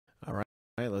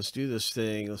All right, let's do this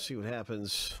thing. Let's see what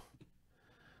happens.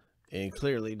 And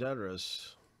clearly,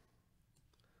 Donruss.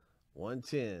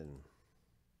 110.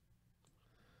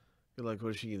 Good luck,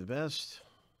 wishing you the best.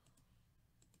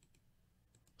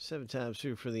 7 times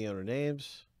through for the owner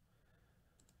names.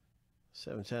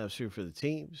 7 times through for the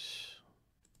teams.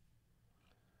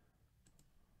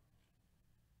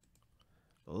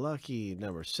 Lucky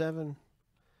number 7.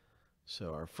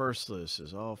 So our first list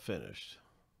is all finished.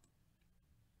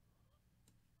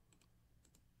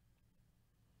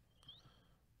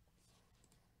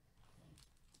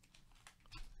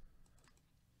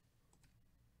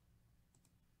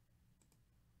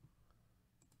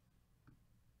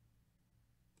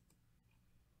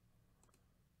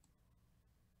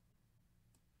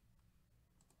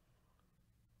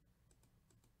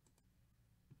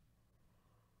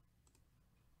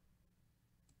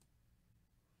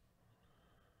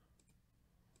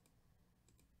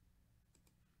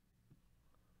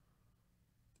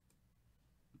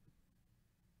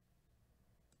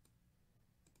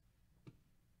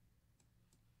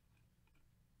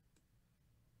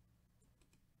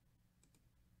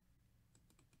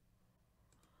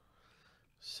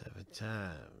 Seven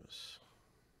times.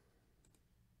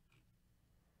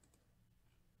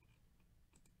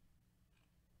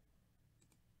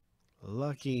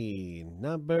 Lucky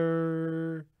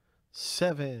number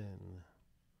 7.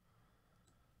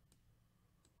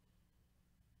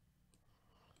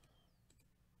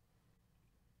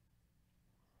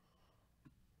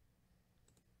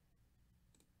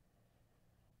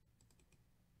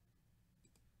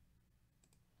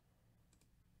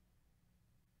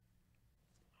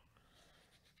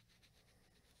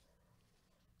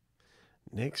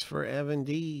 Next for Evan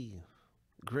D.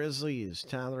 Grizzlies,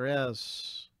 Tyler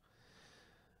S.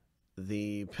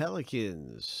 The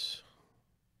Pelicans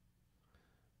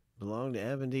belong to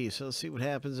Evan D. So let's see what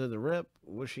happens in the rip.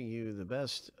 Wishing you the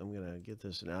best. I'm going to get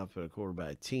this in alphabetical order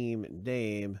by team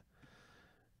name.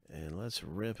 And let's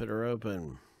rip it or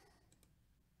open.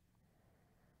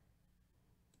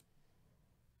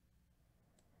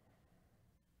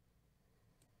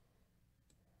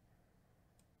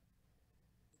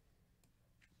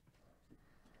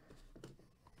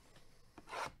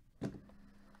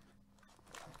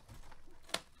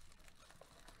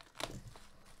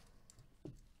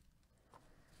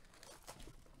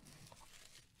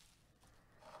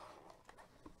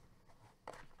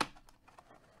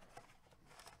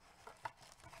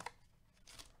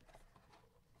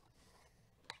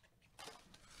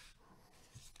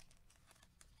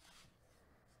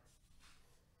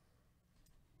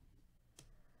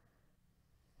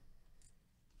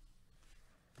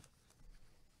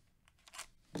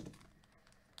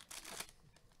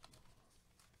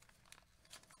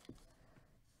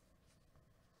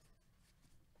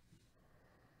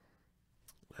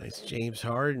 Nice James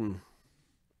Harden.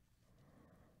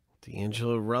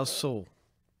 D'Angelo Russell.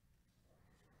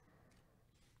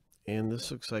 And this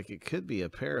looks like it could be a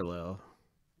parallel.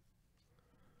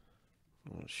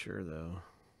 I'm not sure, though.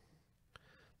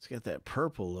 It's got that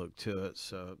purple look to it,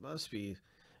 so it must be.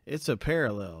 It's a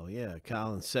parallel. Yeah,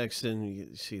 Colin Sexton.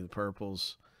 You see the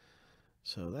purples.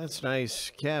 So that's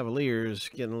nice. Cavaliers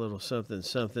getting a little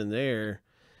something there.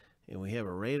 And we have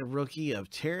a rated rookie of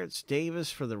Terrence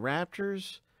Davis for the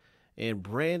Raptors and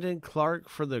Brandon Clark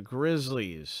for the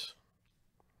Grizzlies.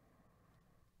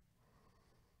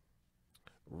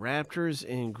 Raptors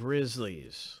and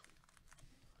Grizzlies.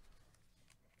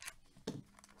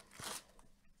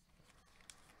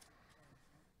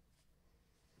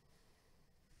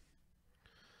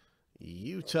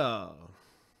 Utah.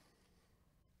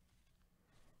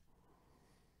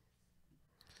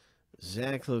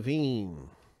 Zach LaVine.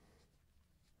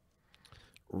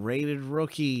 Rated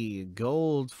rookie,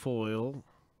 gold foil,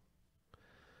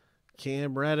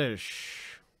 Cam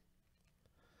Reddish.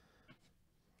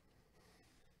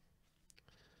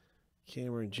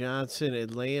 Cameron Johnson,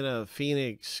 Atlanta,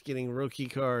 Phoenix, getting rookie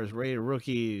cards, rated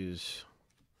rookies.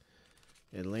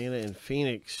 Atlanta and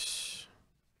Phoenix.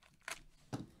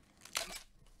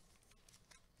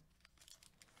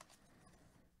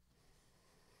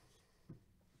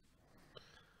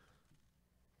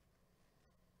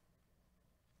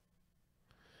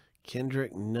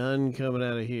 Kendrick Nunn coming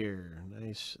out of here.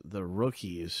 Nice. The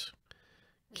rookies.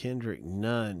 Kendrick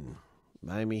Nunn.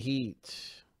 Miami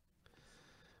Heat.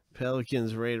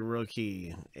 Pelicans rated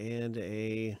rookie. And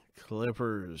a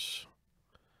Clippers.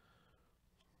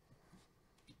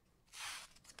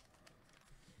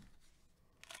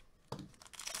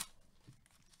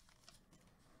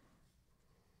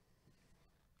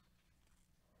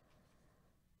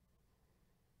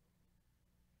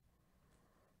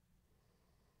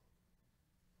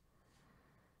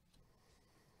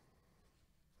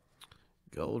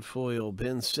 Gold foil,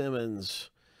 Ben Simmons,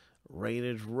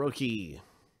 rated rookie.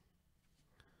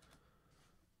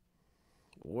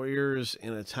 Warriors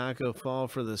in a taco fall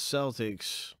for the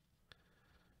Celtics.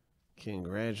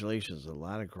 Congratulations. A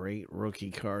lot of great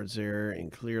rookie cards there.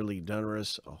 And clearly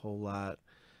Donruss, a whole lot.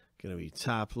 Going to be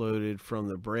top loaded from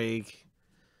the break.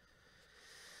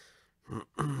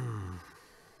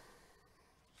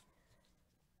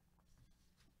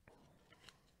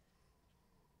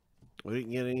 We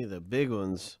didn't get any of the big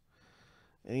ones.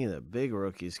 Any of the big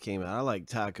rookies came out. I like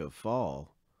Taco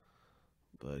Fall,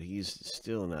 but he's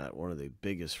still not one of the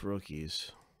biggest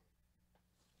rookies.